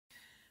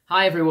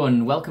Hi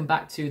everyone, welcome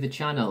back to the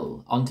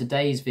channel. On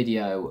today's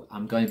video,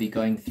 I'm going to be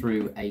going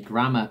through a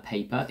grammar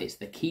paper. It's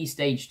the Key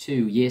Stage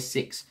 2 Year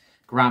 6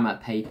 grammar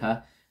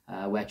paper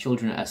where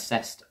children are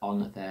assessed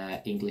on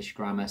their English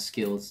grammar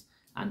skills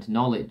and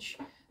knowledge.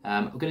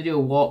 We're going to do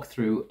a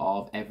walkthrough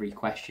of every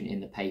question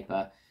in the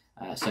paper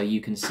so you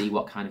can see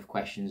what kind of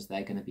questions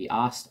they're going to be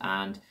asked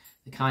and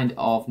the kind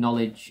of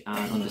knowledge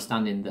and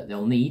understanding that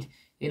they'll need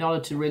in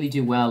order to really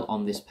do well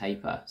on this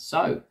paper.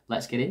 So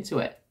let's get into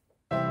it.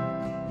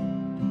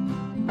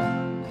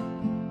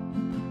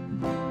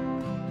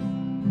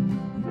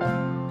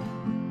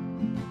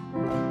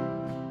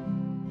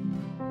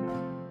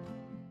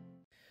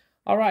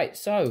 Alright,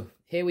 so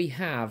here we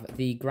have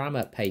the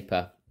grammar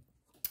paper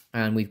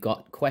and we've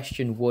got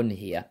question 1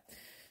 here.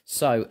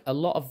 So a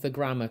lot of the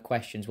grammar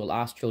questions will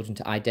ask children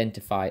to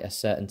identify a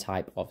certain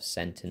type of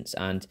sentence,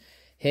 and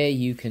here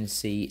you can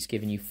see it's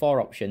given you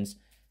 4 options,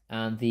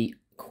 and the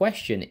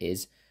question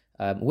is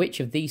which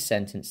of these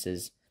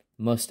sentences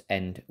must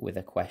end with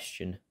a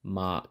question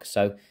mark.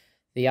 So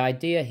the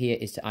idea here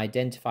is to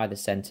identify the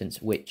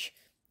sentence which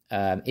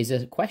is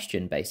a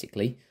question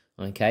basically.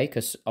 Okay,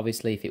 because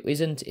obviously if it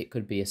isn't, it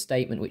could be a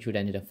statement which would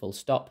end in a full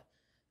stop.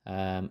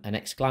 An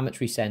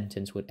exclamatory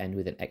sentence would end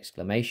with an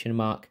exclamation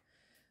mark.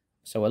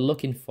 So we're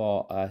looking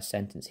for a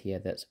sentence here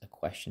that's a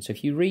question. So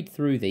if you read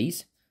through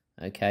these,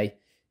 okay,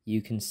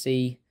 you can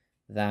see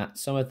that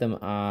some of them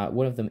are,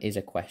 one of them is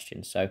a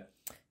question. So,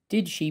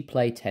 did she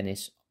play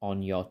tennis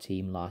on your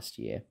team last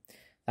year?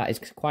 That is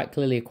quite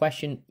clearly a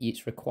question.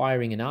 It's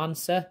requiring an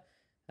answer.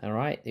 All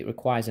right, it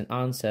requires an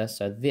answer.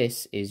 So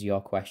this is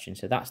your question.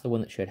 So that's the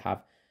one that should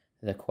have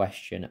the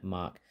question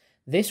mark.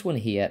 This one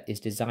here is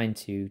designed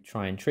to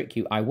try and trick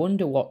you. I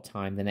wonder what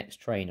time the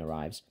next train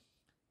arrives.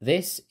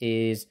 This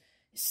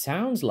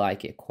sounds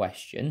like a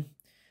question,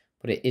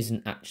 but it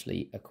isn't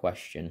actually a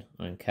question,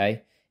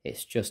 okay?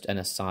 It's just an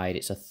aside.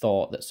 It's a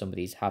thought that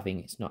somebody's having.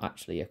 It's not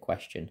actually a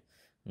question,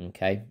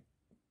 okay?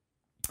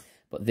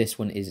 But this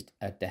one is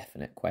a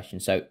definite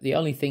question. So the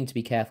only thing to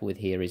be careful with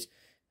here is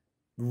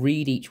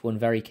read each one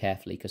very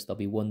carefully, because there'll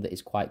be one that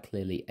is quite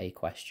clearly a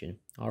question,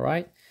 all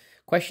right?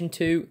 Question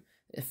 2.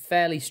 A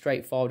fairly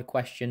straightforward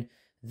question.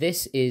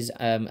 This is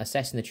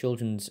assessing the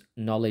children's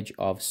knowledge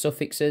of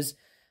suffixes.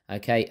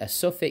 Okay, a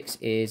suffix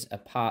is a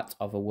part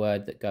of a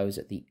word that goes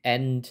at the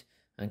end.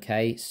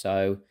 Okay,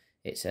 so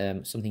it's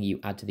something you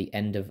add to the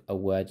end of a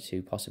word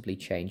to possibly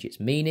change its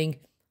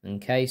meaning.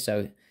 Okay,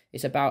 so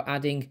it's about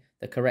adding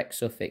the correct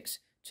suffix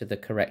to the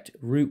correct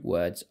root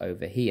words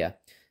over here.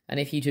 And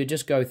if you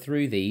just go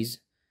through these,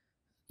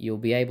 you'll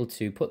be able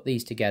to put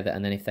these together,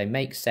 and then if they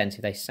make sense,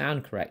 if they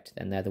sound correct,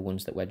 then they're the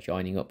ones that we're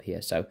joining up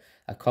here. So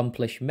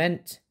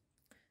accomplishment,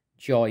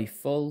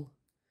 joyful,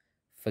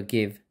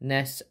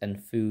 forgiveness,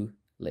 and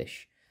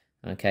foolish.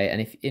 Okay,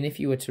 and if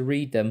you were to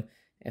read them,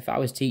 if I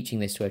was teaching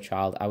this to a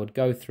child, I would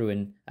go through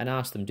and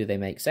ask them, do they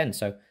make sense?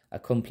 So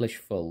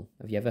accomplishful.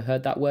 Have you ever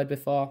heard that word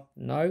before?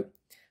 No.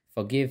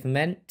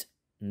 Forgivement?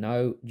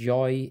 No.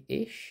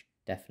 Joy-ish?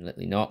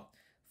 Definitely not.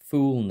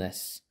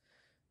 Foolness?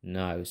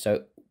 No.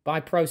 So by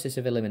process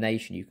of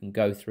elimination, you can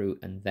go through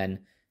and then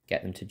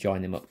get them to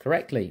join them up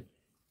correctly.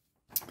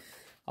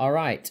 All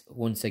right,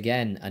 once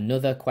again,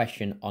 another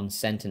question on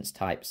sentence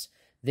types.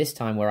 This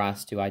time we're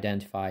asked to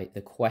identify the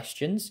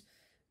questions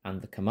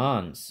and the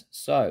commands.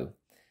 So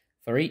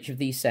for each of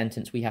these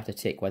sentences, we have to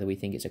tick whether we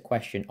think it's a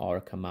question or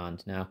a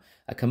command. Now,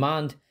 a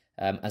command,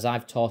 as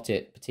I've taught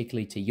it,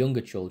 particularly to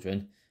younger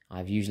children,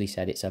 I've usually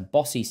said it's a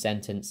bossy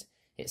sentence.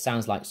 It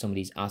sounds like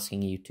somebody's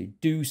asking you to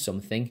do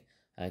something,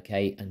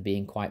 okay, and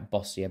being quite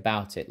bossy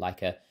about it,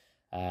 like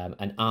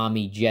an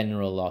army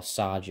general or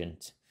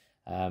sergeant.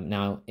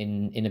 Now,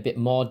 in a bit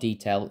more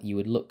detail, you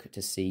would look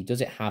to see, does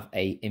it have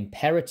a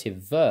imperative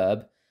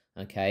verb,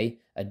 okay,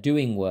 a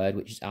doing word,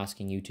 which is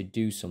asking you to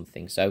do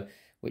something. So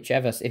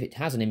if it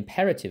has an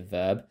imperative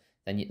verb,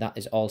 then that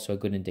is also a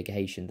good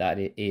indication that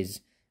it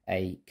is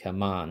a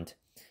command.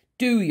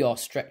 Do your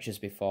stretches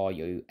before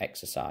you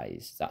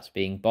exercise. That's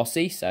being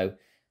bossy, so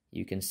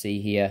you can see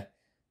here,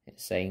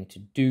 it's saying to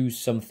do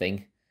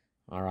something.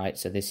 All right,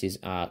 so this is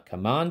our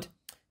command.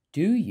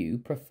 Do you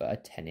prefer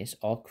tennis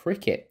or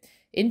cricket?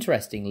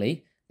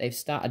 Interestingly, they've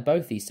started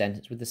both these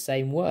sentences with the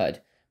same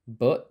word,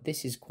 but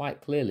this is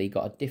quite clearly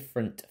got a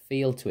different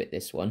feel to it,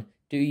 this one.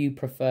 Do you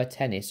prefer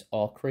tennis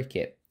or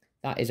cricket?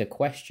 That is a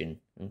question,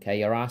 okay?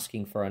 You're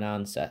asking for an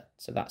answer,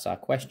 so that's our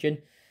question.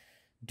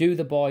 Do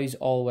the boys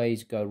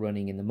always go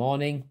running in the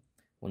morning?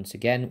 Once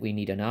again, we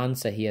need an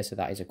answer here, so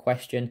that is a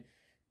question.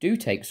 Do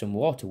take some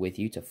water with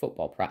you to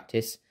football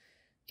practice.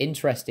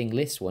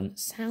 Interestingly, this one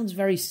sounds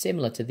very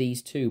similar to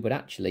these two, but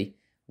actually,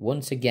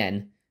 once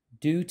again,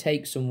 do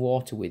take some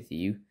water with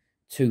you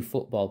to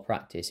football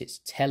practice.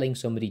 It's telling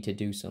somebody to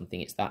do something.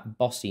 It's that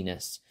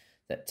bossiness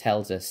that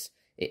tells us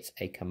it's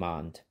a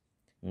command.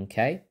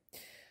 Okay?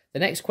 The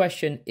next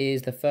question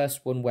is the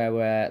first one where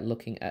we're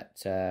looking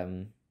at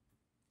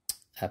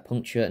a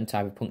puncture and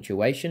type of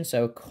punctuation.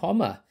 So,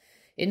 comma.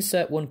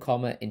 Insert one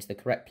comma into the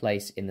correct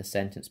place in the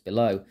sentence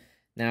below.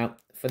 Now,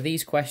 for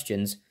these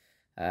questions,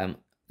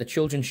 the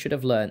children should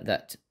have learned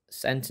that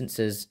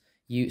sentences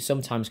you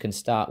sometimes can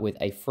start with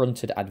a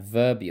fronted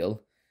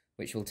adverbial,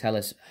 which will tell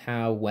us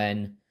how,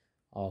 when,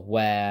 or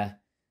where,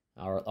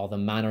 or the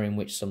manner in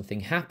which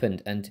something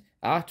happened. And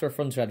after a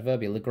fronted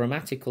adverbial, the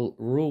grammatical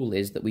rule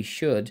is that we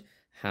should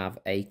have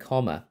a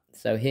comma.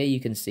 So here you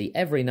can see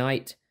every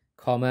night,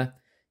 comma,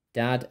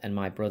 Dad and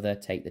my brother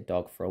take the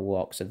dog for a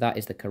walk. So that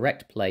is the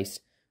correct place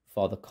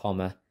for the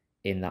comma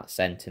in that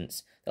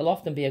sentence. There'll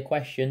often be a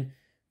question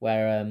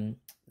where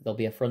there'll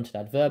be a fronted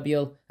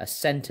adverbial, a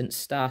sentence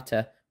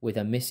starter with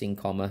a missing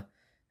comma,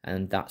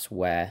 and that's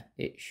where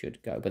it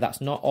should go. But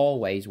that's not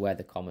always where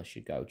the comma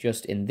should go.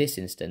 Just in this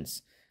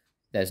instance,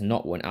 there's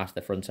not one after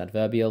the fronted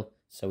adverbial,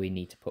 so we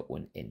need to put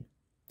one in.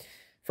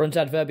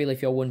 Fronted adverbial,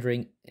 if you're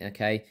wondering,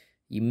 okay,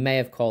 you may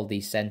have called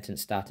these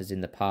sentence starters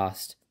in the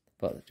past,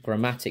 but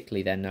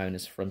grammatically they're known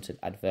as fronted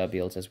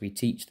adverbials as we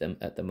teach them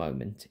at the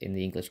moment in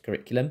the English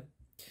curriculum.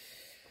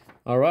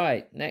 All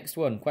right, next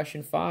one,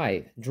 question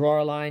 5.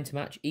 Draw a line to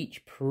match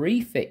each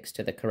prefix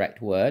to the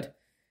correct word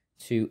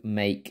to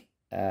make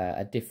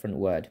a different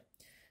word.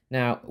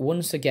 Now,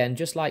 once again,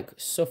 just like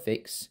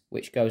suffix,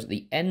 which goes at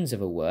the ends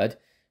of a word,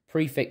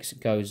 prefix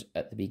goes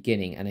at the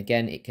beginning. And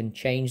again, it can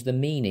change the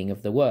meaning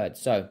of the word.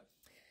 So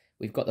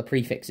we've got the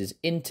prefixes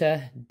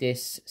inter,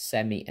 dis,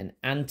 semi, and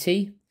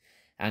anti.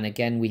 And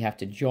again, we have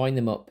to join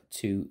them up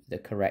to the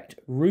correct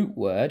root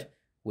word,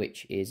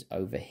 which is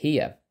over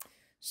here.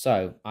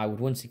 So I would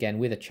once again,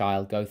 with a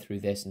child, go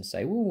through this and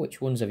say, well, which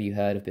ones have you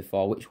heard of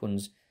before? Which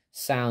ones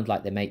sound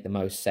like they make the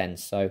most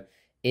sense? So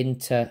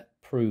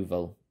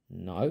interproval,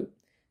 no.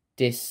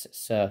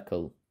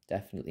 Dis-circle,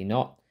 definitely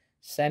not.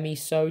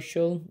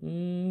 Semi-social,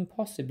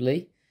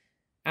 possibly.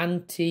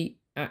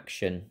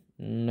 Anti-action,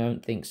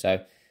 don't think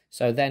so.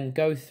 So then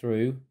go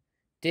through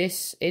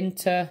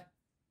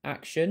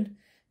dis-inter-action.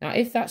 Now,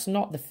 if that's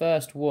not the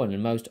first one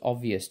and most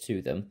obvious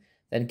to them,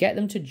 then get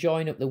them to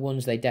join up the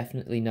ones they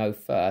definitely know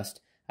first,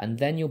 and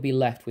then you'll be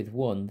left with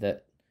one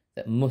that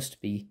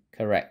must be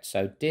correct.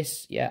 So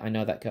dis, yeah, I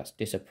know that's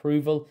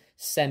disapproval.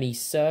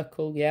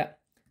 Semi-circle, yeah.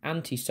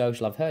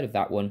 Antisocial, I've heard of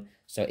that one.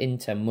 So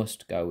inter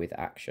must go with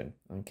action,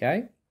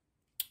 okay?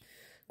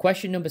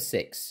 Question number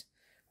 6.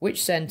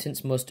 Which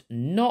sentence must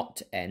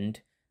not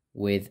end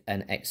with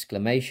an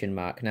exclamation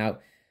mark? Now,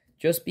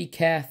 just be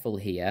careful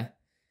here.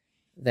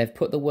 They've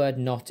put the word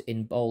not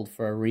in bold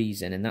for a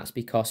reason, and that's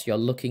because you're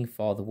looking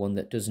for the one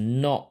that does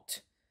not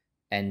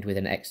end with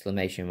an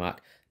exclamation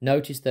mark.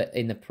 Notice that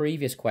in the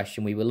previous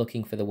question, we were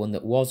looking for the one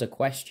that was a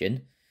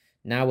question.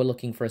 Now we're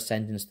looking for a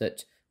sentence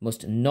that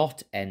must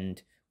not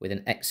end with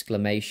an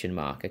exclamation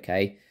mark,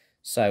 okay?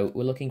 So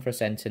we're looking for a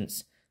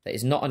sentence that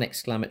is not an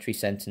exclamatory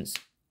sentence,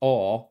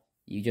 or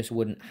you just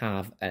wouldn't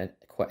have an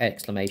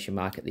exclamation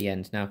mark at the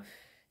end. Now,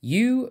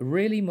 you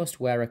really must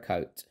wear a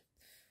coat.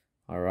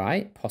 All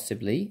right,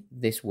 possibly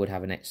this would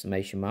have an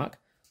exclamation mark.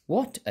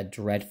 What a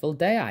dreadful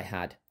day I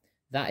had.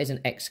 That is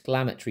an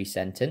exclamatory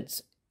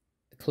sentence.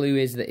 The clue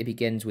is that it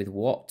begins with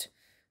what,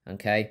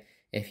 okay?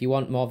 If you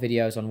want more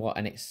videos on what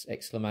an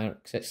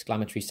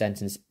exclamatory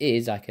sentence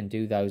is, I can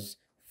do those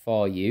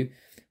for you.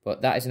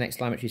 But that is an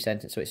exclamatory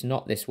sentence, so it's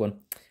not this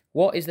one.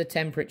 What is the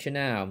temperature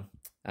now?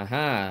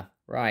 Aha,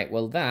 right,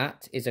 well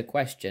that is a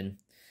question.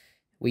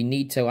 We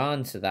need to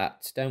answer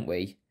that, don't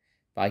we?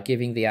 By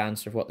giving the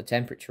answer of what the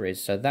temperature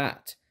is. So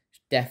that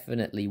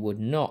definitely would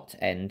not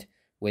end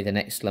with an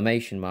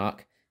exclamation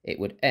mark. It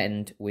would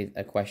end with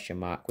a question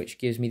mark, which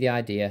gives me the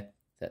idea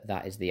that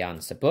that is the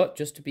answer. But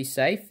just to be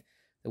safe,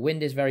 the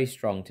wind is very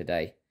strong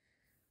today.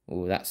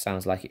 Oh, that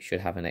sounds like it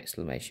should have an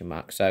exclamation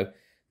mark. So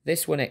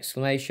this one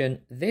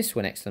exclamation, this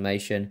one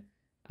exclamation,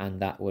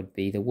 and that would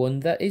be the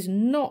one that is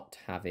not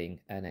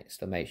having an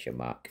exclamation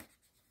mark.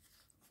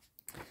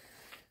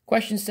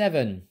 Question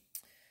 7.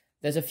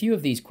 There's a few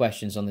of these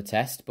questions on the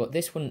test, but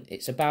this one,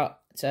 it's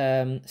about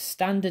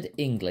standard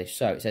English.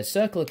 So it says,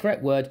 circle the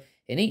correct word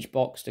in each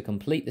box to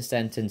complete the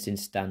sentence in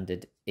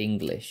standard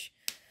English.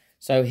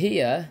 So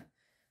here,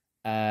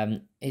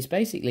 it's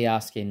basically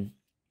asking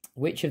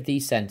which of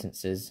these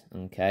sentences,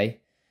 okay,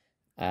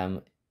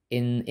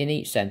 in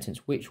each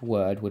sentence, which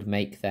word would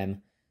make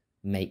them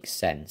make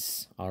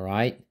sense, all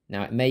right?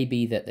 Now, it may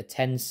be that the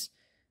tense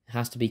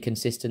has to be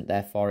consistent,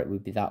 therefore it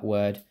would be that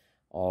word,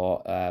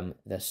 or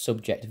the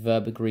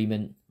subject-verb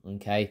agreement,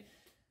 okay?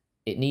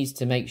 It needs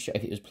to make sure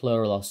if it was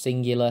plural or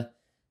singular.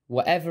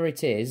 Whatever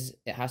it is,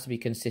 it has to be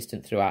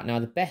consistent throughout. Now,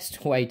 the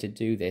best way to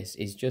do this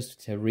is just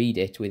to read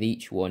it with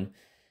each one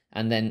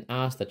and then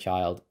ask the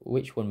child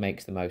which one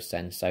makes the most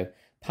sense. So,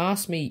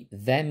 pass me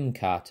them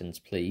cartons,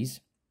 please.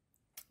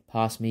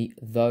 Pass me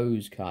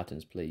those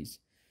cartons, please.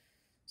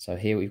 So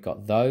here we've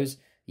got those.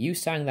 You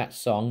sang that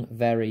song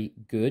very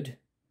good.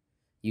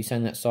 You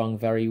sang that song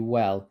very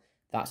well.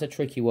 That's a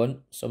tricky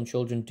one. Some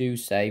children do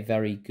say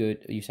very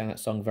good. You sang that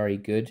song very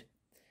good.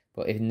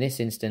 But in this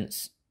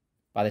instance,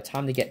 by the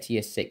time they get to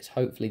year 6,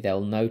 hopefully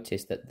they'll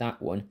notice that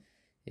that one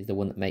is the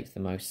one that makes the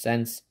most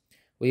sense.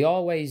 We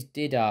always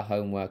did our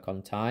homework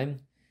on time.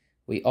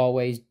 We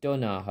always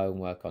done our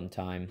homework on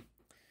time.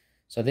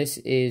 So this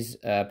is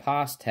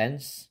past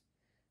tense.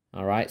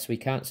 All right, so we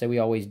can't say we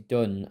always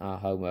done our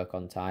homework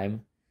on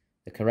time.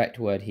 The correct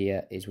word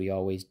here is we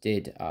always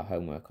did our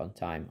homework on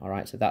time. All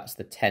right, so that's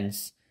the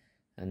tense.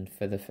 And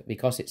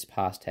because it's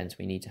past tense,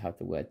 we need to have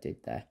the word did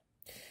there.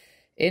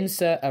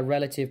 Insert a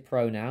relative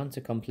pronoun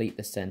to complete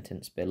the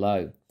sentence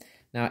below.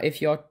 Now,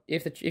 if your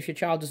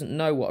child doesn't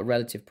know what a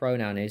relative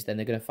pronoun is, then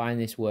they're going to find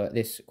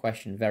this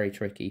question very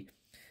tricky.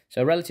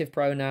 So relative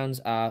pronouns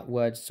are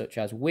words such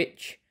as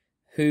which,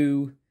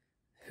 who,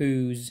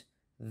 whose,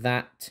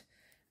 that,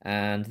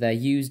 and they're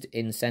used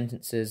in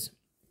sentences,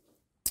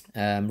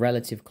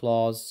 relative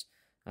clause,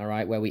 all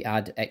right, where we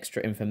add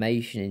extra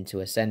information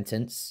into a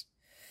sentence.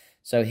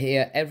 So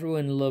here,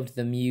 everyone loved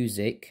the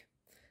music.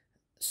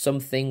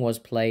 Something was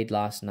played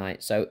last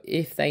night. So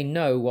if they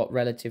know what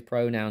relative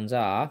pronouns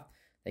are,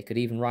 they could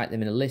even write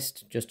them in a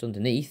list just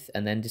underneath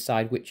and then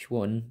decide which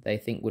one they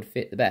think would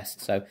fit the best.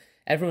 So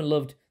everyone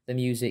loved the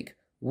music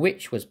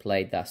which was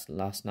played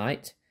last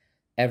night.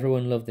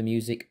 Everyone loved the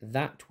music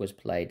that was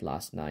played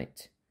last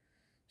night.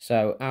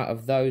 So out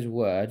of those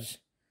words,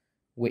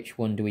 which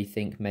one do we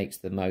think makes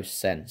the most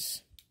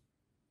sense?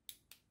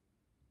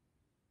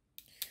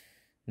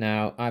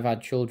 Now, I've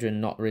had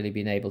children not really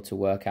being able to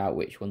work out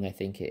which one they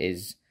think it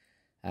is.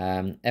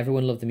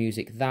 Everyone loved the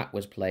music that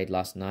was played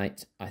last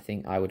night. I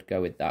think I would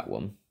go with that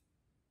one.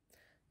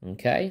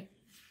 Okay.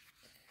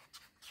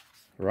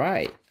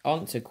 Right,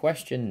 on to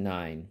question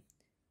 9.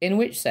 In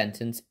which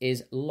sentence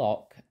is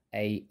lock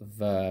a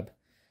verb?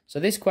 So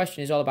this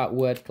question is all about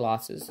word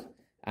classes,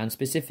 and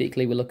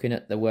specifically we're looking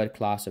at the word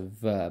class of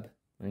verb.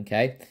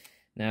 Okay.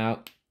 Now,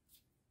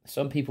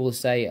 some people will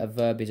say a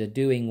verb is a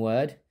doing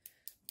word,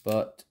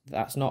 but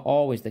that's not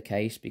always the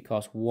case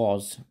because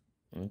was,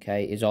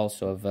 okay, is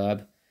also a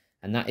verb,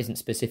 and that isn't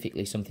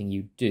specifically something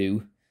you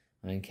do,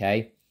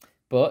 okay?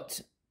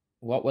 But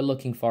what we're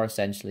looking for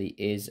essentially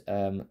is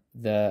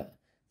the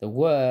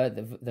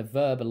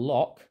verb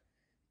lock.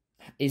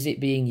 Is it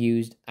being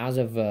used as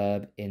a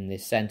verb in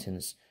this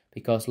sentence?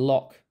 Because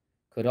lock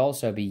could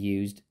also be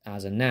used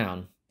as a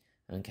noun,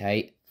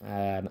 okay,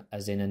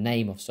 as in a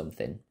name of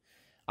something.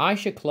 I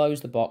should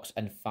close the box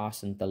and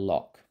fasten the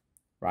lock.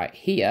 Right,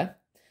 here,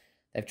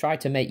 they've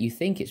tried to make you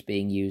think it's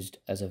being used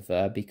as a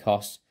verb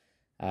because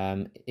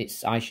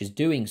it's Aisha's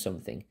doing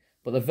something.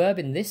 But the verb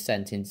in this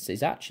sentence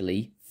is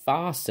actually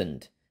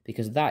fastened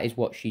because that is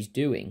what she's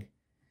doing.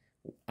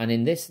 And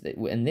in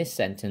this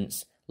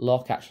sentence,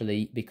 lock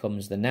actually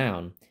becomes the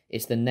noun.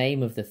 It's the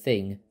name of the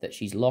thing that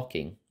she's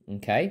locking,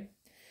 okay?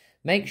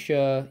 Make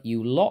sure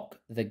you lock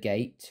the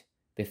gate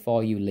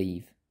before you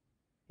leave.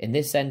 In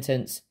this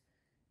sentence,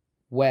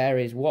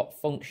 what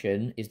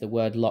function is the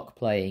word lock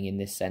playing in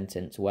this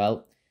sentence?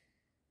 Well,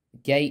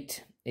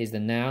 gate is the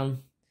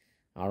noun,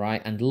 all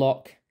right, and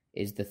lock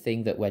is the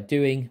thing that we're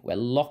doing. We're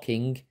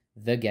locking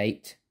the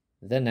gate,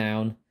 the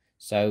noun.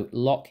 So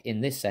lock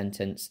in this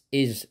sentence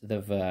is the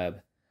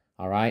verb,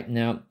 all right.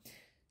 Now,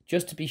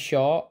 just to be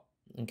sure,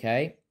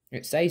 okay,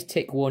 it says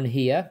tick 1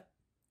 here,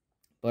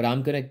 but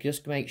I'm going to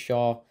just make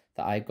sure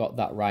that I got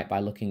that right by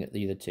looking at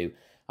the other two.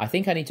 I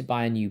think I need to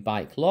buy a new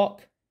bike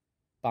lock.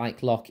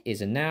 Bike lock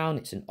is a noun,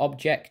 it's an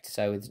object,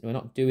 so we're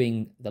not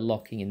doing the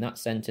locking in that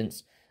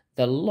sentence.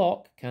 The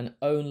lock can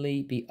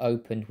only be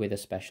opened with a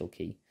special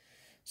key.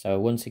 So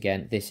once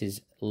again, this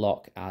is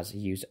lock as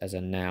used as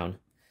a noun.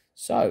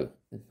 So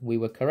we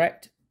were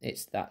correct.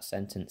 It's that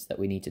sentence that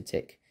we need to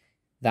tick.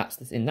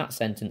 In that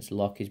sentence,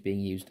 lock is being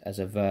used as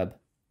a verb.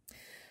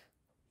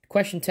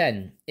 Question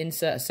 10.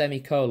 Insert a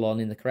semicolon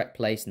in the correct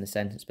place in the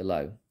sentence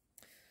below.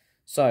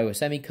 So a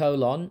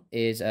semicolon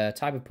is a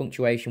type of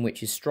punctuation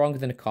which is stronger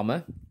than a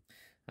comma,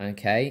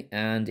 okay,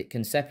 and it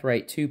can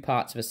separate two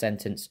parts of a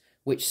sentence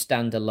which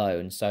stand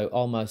alone. So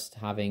almost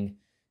having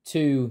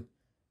two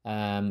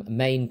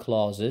main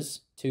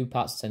clauses, two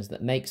parts of the sentence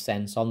that make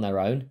sense on their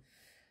own.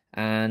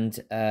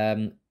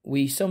 And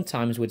we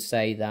sometimes would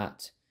say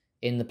that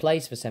in the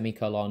place of a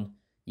semicolon,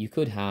 you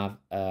could have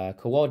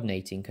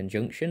coordinating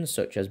conjunctions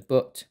such as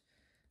but,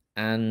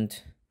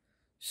 and,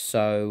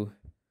 so,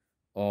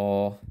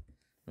 or.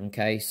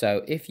 Okay,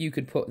 so if you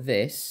could put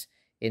this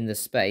in the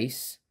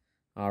space,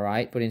 all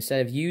right, but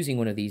instead of using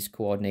one of these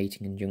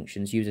coordinating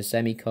conjunctions, use a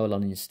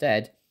semicolon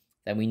instead,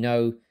 then we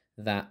know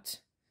that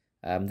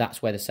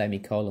that's where the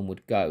semicolon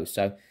would go.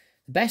 So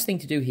the best thing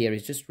to do here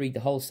is just read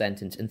the whole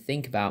sentence and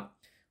think about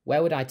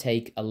where would I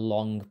take a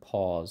long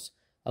pause.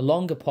 A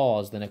longer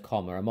pause than a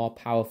comma, a more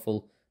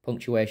powerful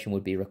punctuation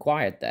would be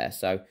required there.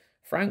 So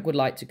Frank would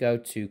like to go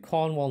to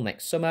Cornwall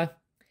next summer.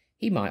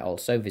 He might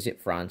also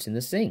visit France in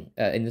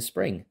the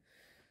spring.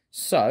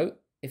 So,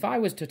 if I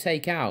was to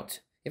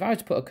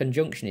put a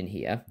conjunction in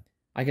here,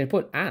 I could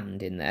put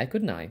and in there,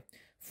 couldn't I?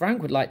 Frank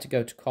would like to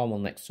go to Cornwall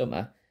next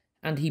summer,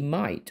 and he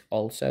might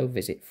also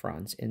visit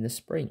France in the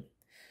spring.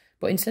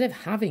 But instead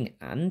of having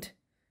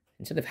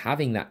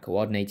that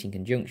coordinating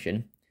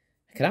conjunction,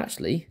 I could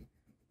actually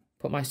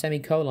put my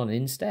semicolon in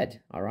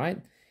instead, all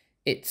right?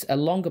 It's a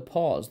longer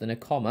pause than a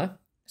comma,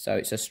 so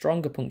it's a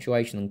stronger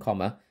punctuation than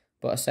comma,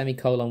 but a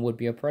semicolon would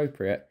be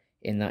appropriate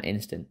in that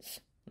instance.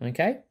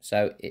 Okay,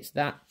 so it's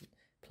that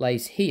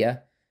place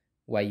here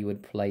where you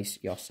would place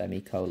your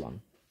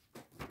semicolon.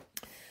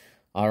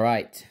 All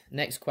right,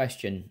 next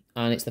question.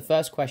 And it's the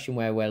first question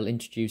where we're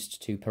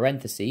introduced to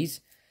parentheses,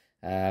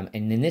 and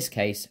in this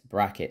case,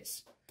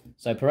 brackets.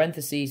 So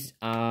parentheses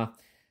are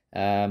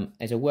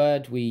is a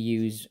word we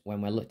use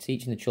when we're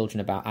teaching the children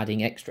about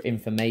adding extra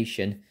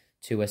information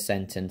to a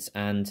sentence.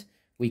 And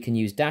we can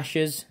use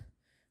dashes,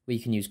 we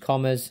can use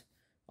commas,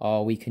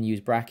 or we can use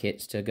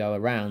brackets to go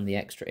around the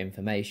extra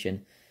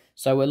information.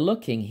 So we're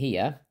looking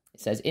here, it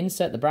says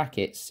insert the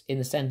brackets in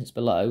the sentence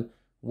below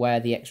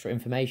where the extra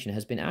information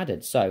has been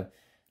added. So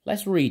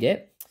let's read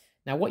it.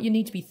 Now what you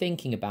need to be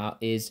thinking about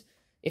is,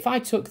 if I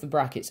took the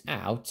brackets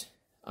out,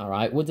 all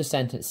right, would the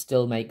sentence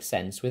still make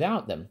sense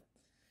without them?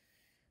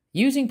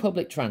 Using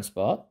public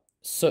transport,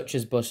 such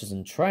as buses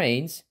and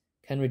trains,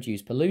 can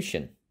reduce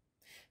pollution.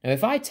 Now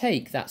if I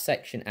take that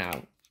section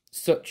out,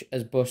 such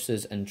as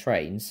buses and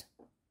trains,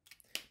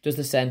 does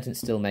the sentence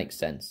still make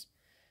sense?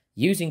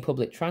 Using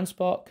public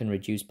transport can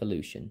reduce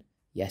pollution.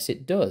 Yes,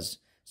 it does.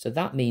 So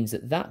that means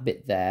that that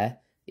bit there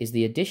is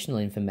the additional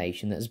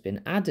information that has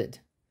been added.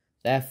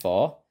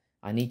 Therefore,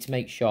 I need to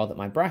make sure that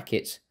my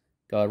brackets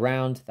go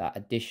around that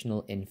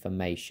additional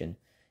information.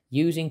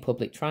 Using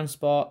public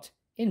transport,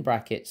 in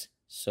brackets,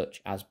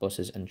 such as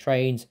buses and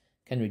trains,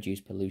 can reduce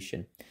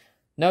pollution.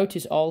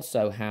 Notice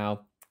also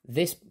how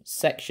this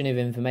section of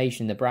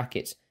information, the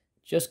brackets,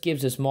 just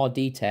gives us more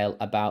detail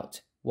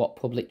about what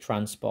public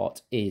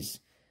transport is.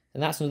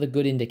 And that's another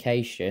good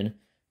indication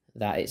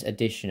that it's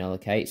additional,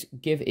 okay?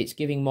 It's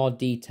giving more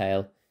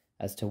detail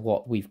as to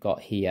what we've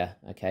got here,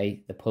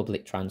 okay? The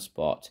public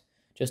transport.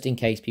 Just in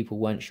case people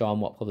weren't sure on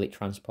what public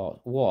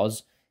transport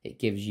was, it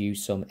gives you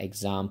some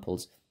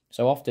examples.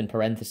 So often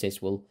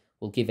parentheses will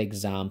give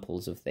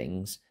examples of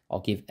things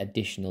or give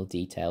additional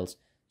details.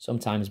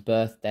 Sometimes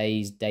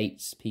birthdays,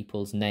 dates,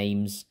 people's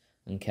names,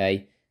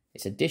 okay?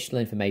 It's additional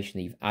information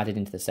that you've added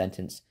into the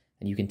sentence,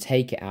 and you can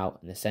take it out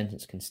and the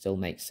sentence can still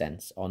make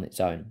sense on its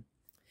own.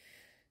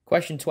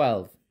 Question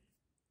 12.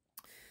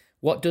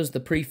 What does the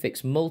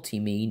prefix multi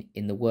mean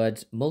in the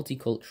words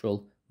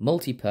multicultural,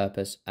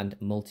 multi-purpose, and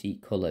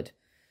multicoloured?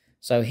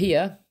 So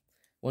here,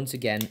 once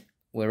again,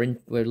 we're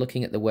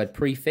looking at the word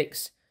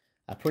prefix.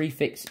 A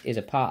prefix is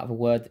a part of a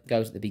word that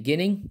goes at the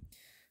beginning,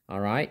 all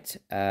right?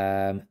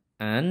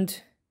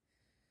 And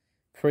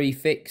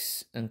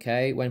prefix,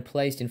 okay, when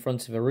placed in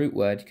front of a root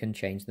word, can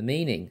change the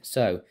meaning.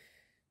 So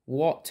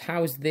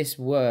how is this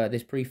word,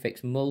 this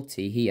prefix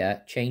multi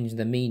here, change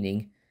the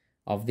meaning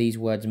of these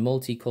words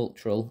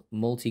multicultural,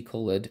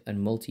 multicoloured,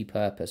 and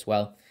multi-purpose?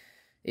 Well,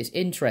 it's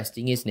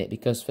interesting, isn't it?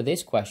 Because for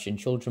this question,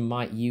 children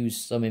might use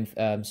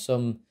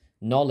some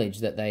knowledge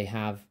that they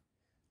have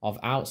of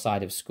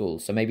outside of school.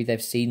 So maybe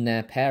they've seen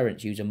their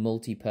parents use a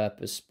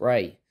multi-purpose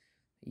spray.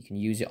 You can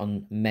use it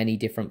on many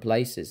different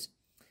places.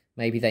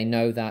 Maybe they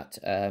know that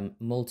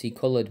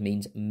multicoloured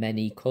means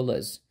many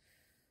colours.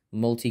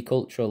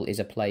 Multicultural is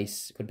a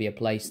place, could be a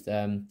place,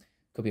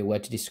 could be a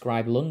word to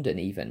describe London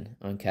even,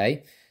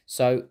 okay?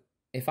 So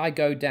if I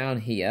go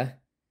down here,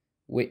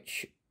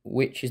 which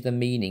is the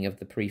meaning of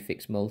the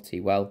prefix multi?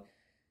 Well,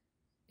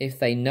 if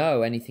they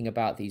know anything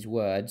about these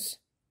words,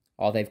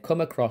 or they've come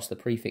across the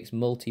prefix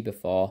multi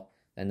before,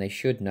 then they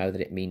should know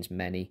that it means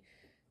many.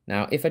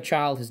 Now, if a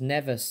child has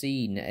never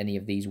seen any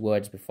of these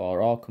words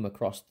before or come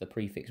across the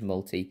prefix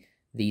multi,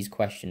 these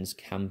questions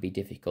can be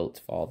difficult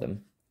for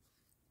them.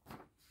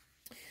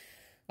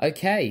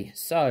 Okay,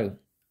 so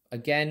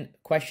again,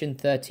 question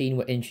 13,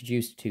 we're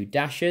introduced to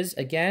dashes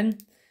again.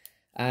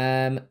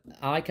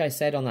 Like I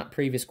said on that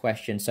previous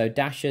question, so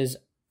dashes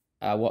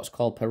are what's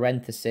called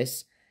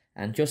parenthesis,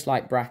 and just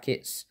like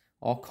brackets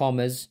or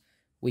commas,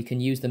 we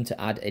can use them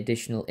to add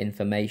additional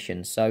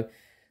information. So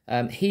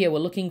here we're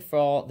looking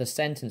for the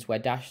sentence where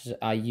dashes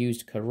are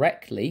used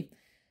correctly,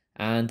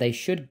 and they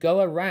should go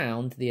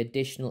around the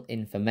additional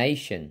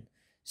information.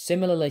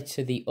 Similarly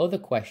to the other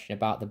question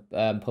about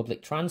the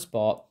public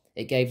transport,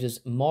 it gives us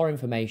more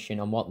information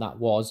on what that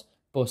was,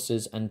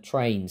 buses and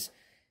trains.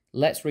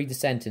 Let's read the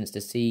sentence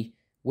to see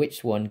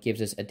which one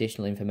gives us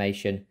additional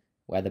information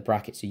where the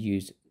brackets are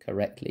used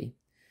correctly.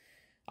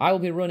 I will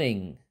be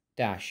running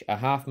dash a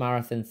half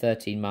marathon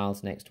 13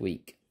 miles next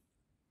week.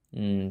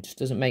 Just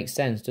doesn't make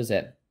sense, does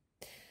it?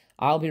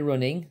 I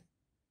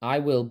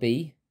will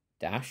be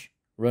dash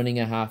running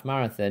a half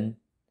marathon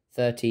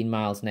 13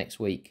 miles next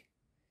week.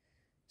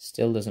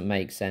 Still doesn't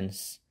make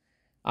sense.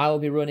 I will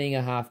be running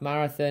a half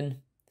marathon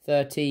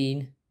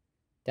 13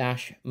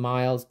 dash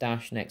miles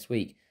dash next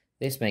week.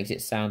 This makes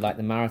it sound like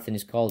the marathon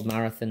is called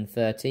Marathon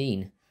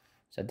 13.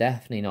 So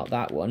definitely not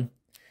that one.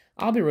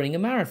 I'll be running a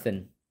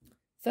marathon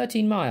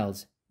 13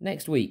 miles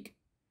next week.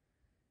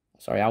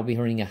 Sorry, I'll be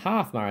running a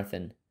half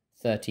marathon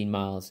 13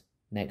 miles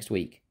next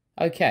week.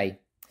 Okay,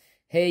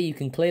 here you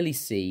can clearly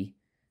see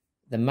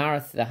the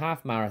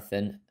half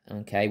marathon.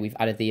 Okay, we've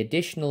added the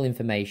additional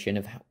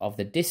information of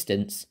the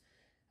distance,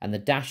 and the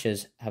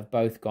dashes have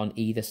both gone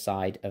either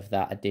side of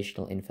that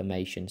additional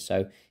information.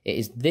 So it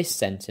is this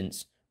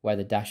sentence where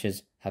the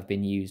dashes have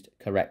been used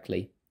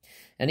correctly.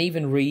 And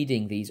even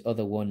reading these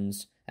other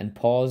ones and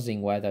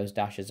pausing where those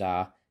dashes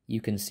are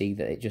you can see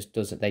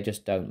that they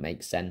just don't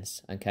make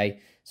sense, okay?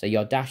 So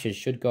your dashes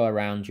should go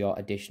around your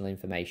additional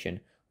information,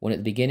 one at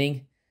the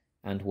beginning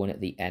and one at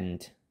the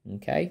end,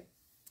 okay?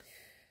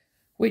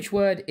 Which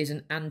word is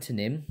an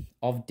antonym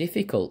of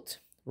difficult?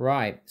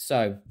 Right,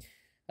 so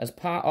as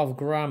part of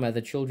grammar,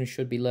 the children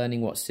should be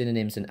learning what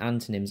synonyms and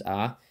antonyms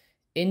are.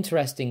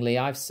 Interestingly,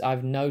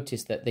 I've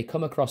noticed that they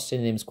come across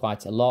synonyms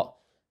quite a lot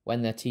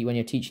when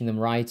you're teaching them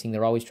writing.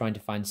 They're always trying to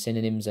find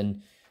synonyms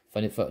and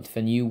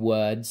for new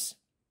words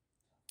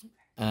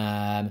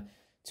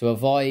to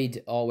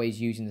avoid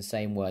always using the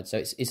same word. So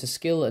it's a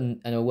skill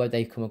and a word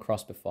they've come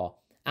across before.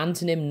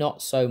 Antonym,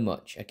 not so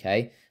much,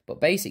 okay?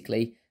 But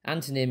basically,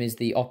 antonym is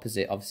the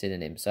opposite of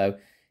synonym. So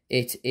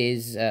it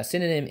is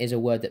synonym is a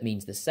word that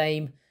means the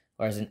same,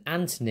 whereas an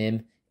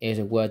antonym is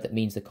a word that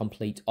means the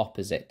complete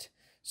opposite.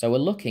 So we're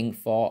looking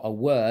for a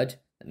word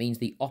that means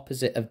the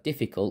opposite of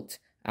difficult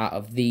out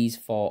of these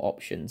 4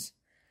 options.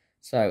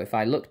 So if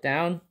I look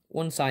down,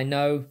 once I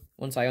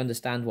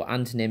understand what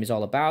antonym is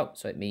all about,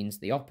 so it means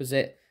the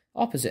opposite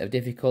of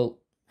difficult.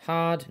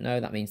 Hard,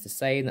 no, that means the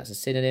same, that's a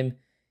synonym.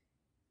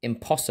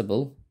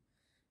 Impossible,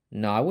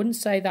 no, I wouldn't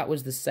say that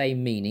was the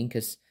same meaning,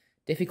 because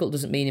difficult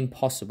doesn't mean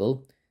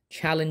impossible.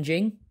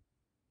 Challenging,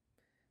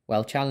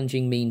 well,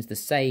 challenging means the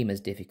same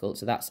as difficult,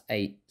 so that's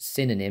a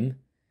synonym.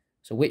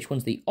 So which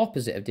one's the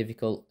opposite of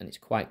difficult? And it's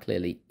quite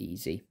clearly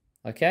easy,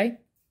 okay?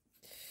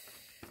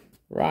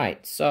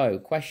 Right, so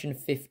question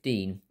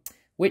 15.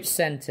 Which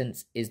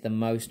sentence is the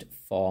most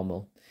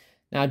formal?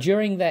 Now,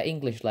 during their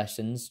English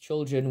lessons,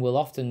 children will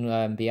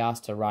often be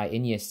asked to write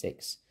in Year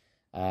 6,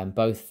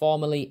 both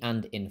formally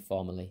and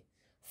informally.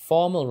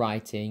 Formal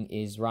writing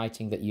is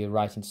writing that you're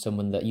writing to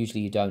someone that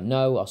usually you don't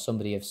know, or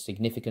somebody of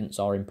significance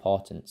or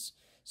importance.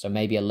 So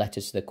maybe a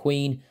letter to the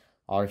Queen,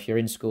 or if you're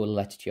in school, a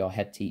letter to your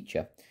head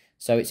teacher.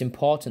 So it's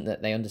important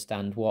that they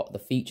understand what the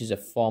features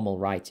of formal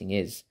writing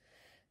is.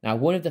 Now,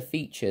 one of the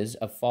features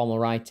of formal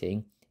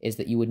writing is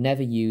that you would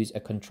never use a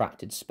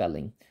contracted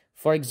spelling.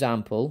 For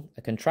example,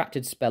 a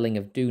contracted spelling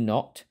of do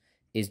not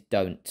is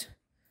don't,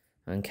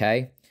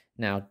 okay?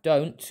 Now,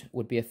 don't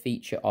would be a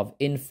feature of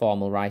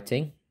informal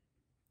writing,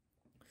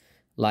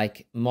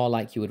 more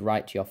like you would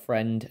write to your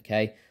friend,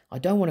 okay? I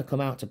don't want to come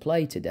out to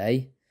play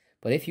today,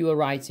 but if you were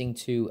writing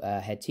to a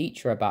head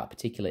teacher about a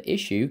particular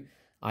issue,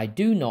 I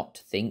do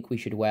not think we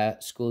should wear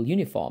school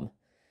uniform.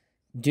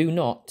 Do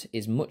not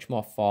is much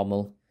more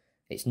formal.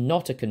 It's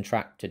not a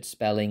contracted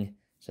spelling,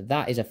 so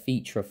that is a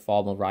feature of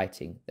formal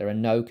writing. There are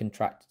no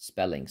contracted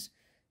spellings.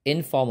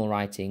 Informal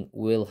writing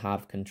will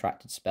have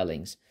contracted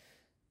spellings.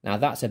 Now,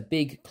 that's a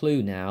big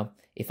clue now.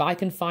 If I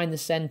can find the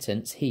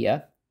sentence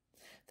here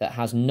that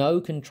has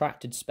no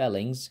contracted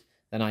spellings,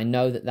 then I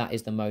know that that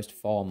is the most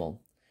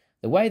formal.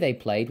 The way they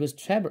played was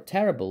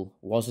terrible,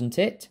 wasn't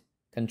it?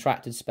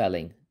 Contracted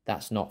spelling.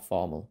 That's not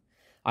formal.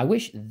 I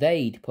wish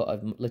they'd put a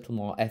little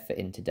more effort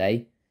in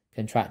today.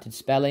 Contracted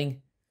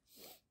spelling,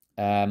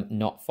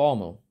 not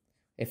formal.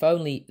 If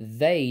only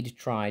they'd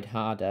tried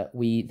harder,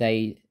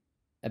 they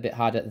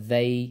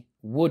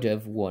would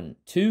have won.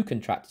 2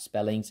 contracted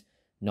spellings,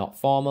 not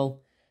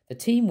formal. The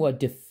team were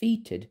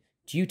defeated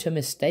due to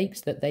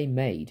mistakes that they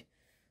made.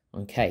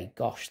 Okay,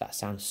 gosh, that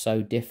sounds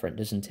so different,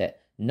 doesn't it?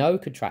 No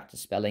contracted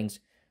spellings.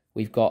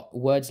 We've got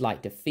words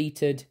like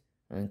defeated,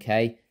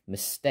 okay,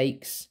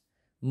 mistakes,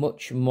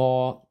 much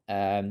more,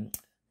 a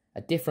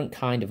different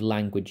kind of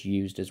language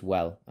used as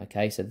well,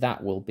 okay? So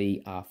that will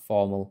be our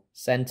formal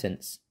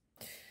sentence.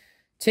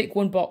 Tick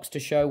one box to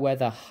show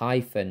whether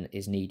hyphen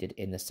is needed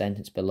in the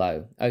sentence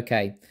below.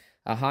 Okay,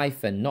 a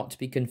hyphen, not to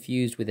be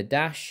confused with a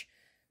dash.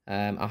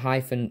 A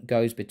hyphen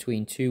goes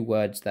between 2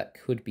 words that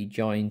could be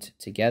joined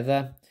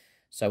together.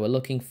 So we're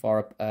looking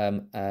for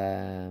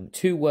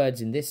 2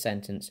 words in this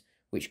sentence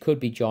which could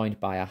be joined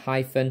by a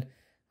hyphen.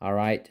 All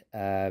right,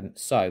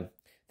 so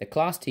the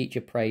class teacher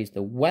praised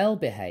the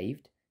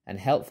well-behaved and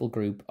helpful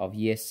group of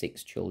Year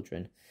 6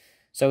 children.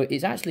 So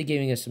it's actually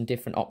giving us some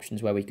different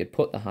options where we could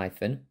put the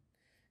hyphen.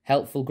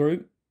 Helpful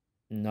group,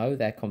 no,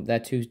 they're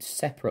 2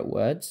 separate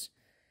words.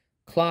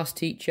 Class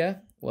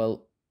teacher,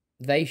 well,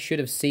 they should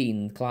have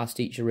seen class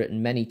teacher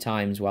written many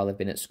times while they've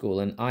been at school,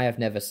 and I have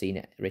never seen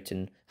it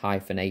written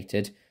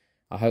hyphenated.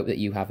 I hope that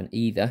you haven't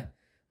either.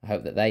 I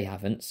hope that they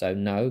haven't, so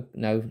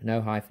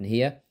no hyphen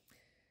here.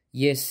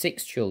 Year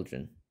 6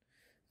 children.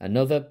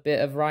 Another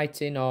bit of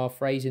writing or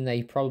phrasing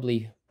they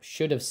probably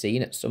should have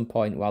seen at some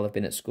point while they've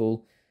been at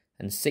school.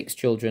 And 6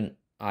 children,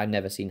 I've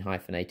never seen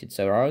hyphenated.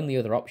 So our only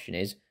other option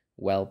is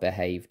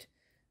well-behaved.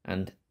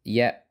 And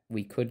yet,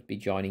 we could be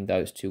joining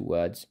those 2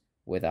 words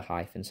with a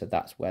hyphen. So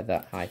that's where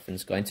that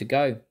hyphen's going to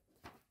go.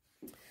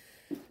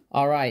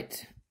 All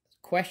right,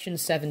 question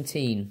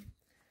 17.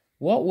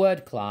 What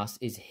word class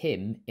is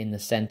him in the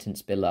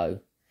sentence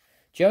below?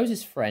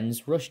 Joseph's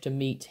friends rushed to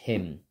meet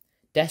him,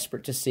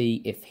 desperate to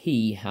see if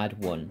he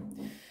had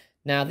won.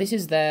 Now, this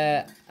is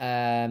their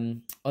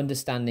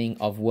understanding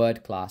of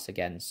word class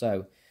again.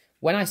 So,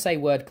 when I say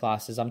word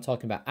classes, I'm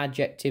talking about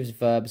adjectives,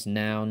 verbs,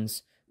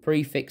 nouns,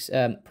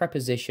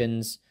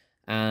 prepositions,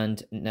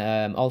 and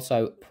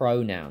also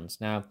pronouns.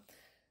 Now,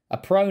 A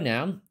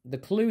pronoun, the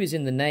clue is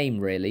in the name,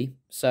 really.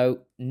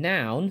 So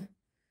noun,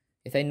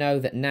 if they know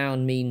that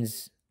noun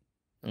means,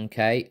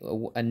 okay,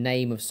 a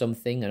name of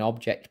something, an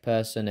object,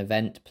 person,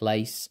 event,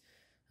 place,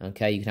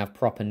 okay, you can have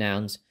proper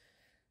nouns.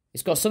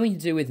 It's got something to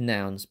do with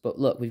nouns, but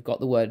look, we've got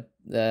the word,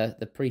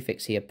 the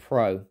prefix here,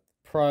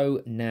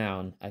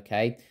 pronoun,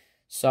 okay?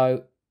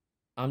 So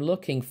I'm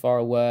looking for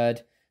a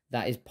word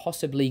that is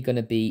possibly going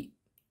to be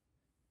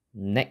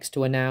next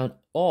to a noun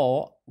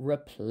or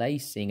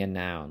replacing a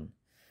noun.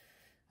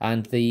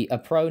 And a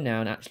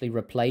pronoun actually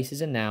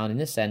replaces a noun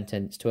in a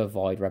sentence to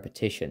avoid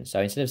repetition.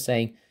 So instead of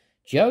saying,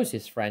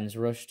 Joseph's friends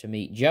rushed to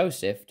meet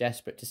Joseph,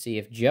 desperate to see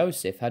if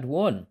Joseph had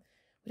won.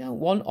 We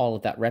don't want all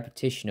of that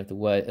repetition of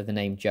the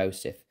name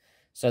Joseph.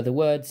 So the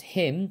words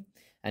him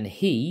and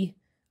he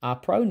are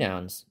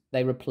pronouns.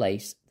 They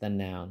replace the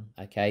noun.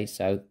 Okay,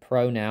 so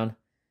pronoun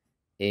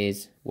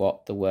is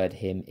what the word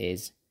him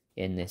is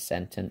in this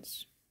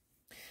sentence.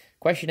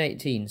 Question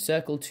 18.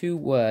 Circle 2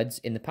 words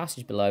in the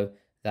passage below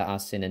that are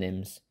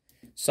synonyms.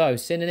 So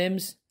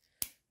synonyms,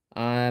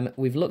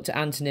 we've looked at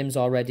antonyms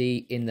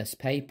already in this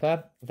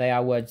paper. They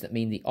are words that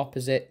mean the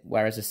opposite,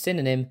 whereas a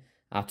synonym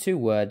are 2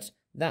 words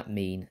that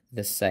mean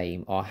the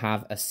same or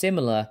have a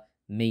similar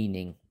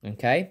meaning.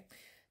 Okay?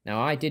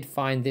 Now, I did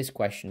find this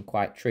question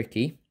quite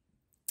tricky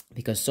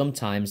because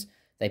sometimes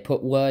they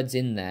put words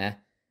in there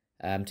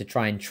to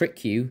try and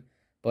trick you,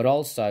 but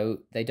also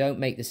they don't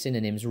make the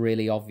synonyms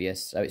really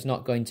obvious. So it's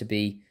not going to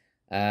be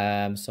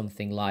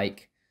something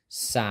like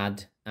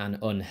sad and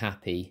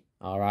unhappy,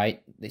 all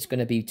right? It's going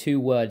to be 2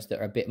 words that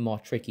are a bit more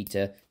tricky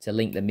to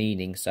link the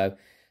meaning. So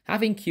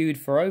having queued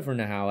for over an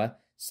hour,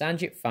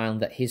 Sanjit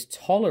found that his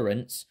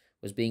tolerance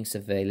was being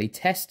severely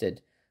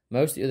tested.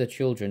 Most of the other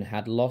children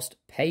had lost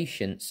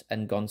patience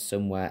and gone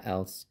somewhere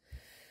else.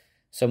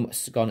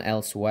 Gone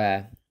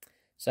elsewhere.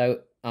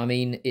 So, I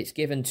mean, it's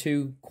given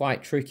 2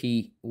 quite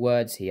tricky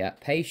words here.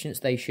 Patience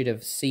they should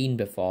have seen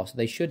before, so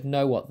they should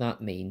know what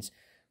that means.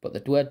 But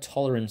the word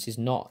tolerance is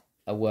not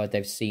a word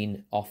they've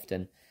seen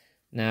often.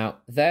 Now,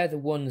 they're the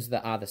ones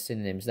that are the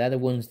synonyms. They're the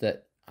ones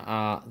that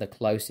are the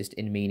closest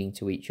in meaning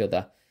to each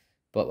other.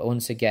 But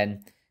once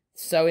again,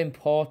 so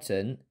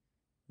important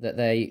that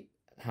they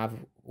have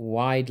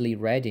widely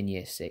read in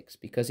Year 6.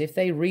 Because if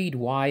they read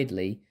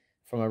widely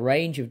from a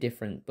range of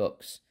different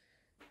books,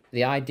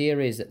 the idea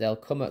is that they'll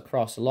come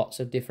across lots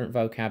of different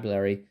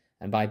vocabulary,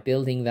 and by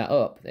building that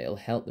up, it'll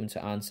help them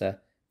to answer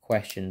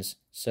questions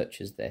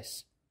such as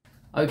this.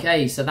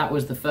 Okay, so that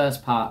was the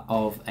first part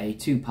of a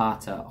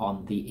 2-parter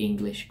on the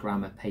English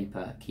grammar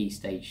paper, Key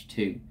Stage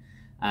 2.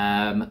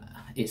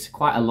 It's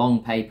quite a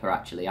long paper,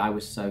 actually. I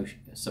was so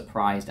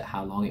surprised at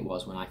how long it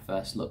was when I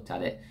first looked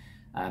at it.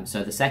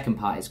 So the second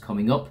part is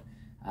coming up.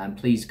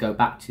 Please go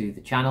back to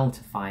the channel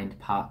to find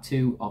part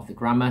 2 of the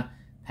grammar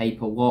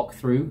paper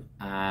walkthrough.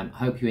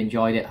 Hope you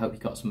enjoyed it. Hope you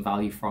got some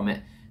value from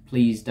it.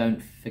 Please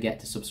don't forget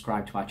to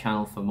subscribe to our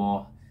channel for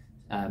more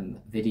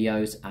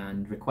videos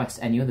and request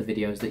any other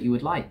videos that you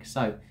would like.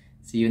 So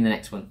see you in the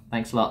next one.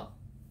 Thanks a lot.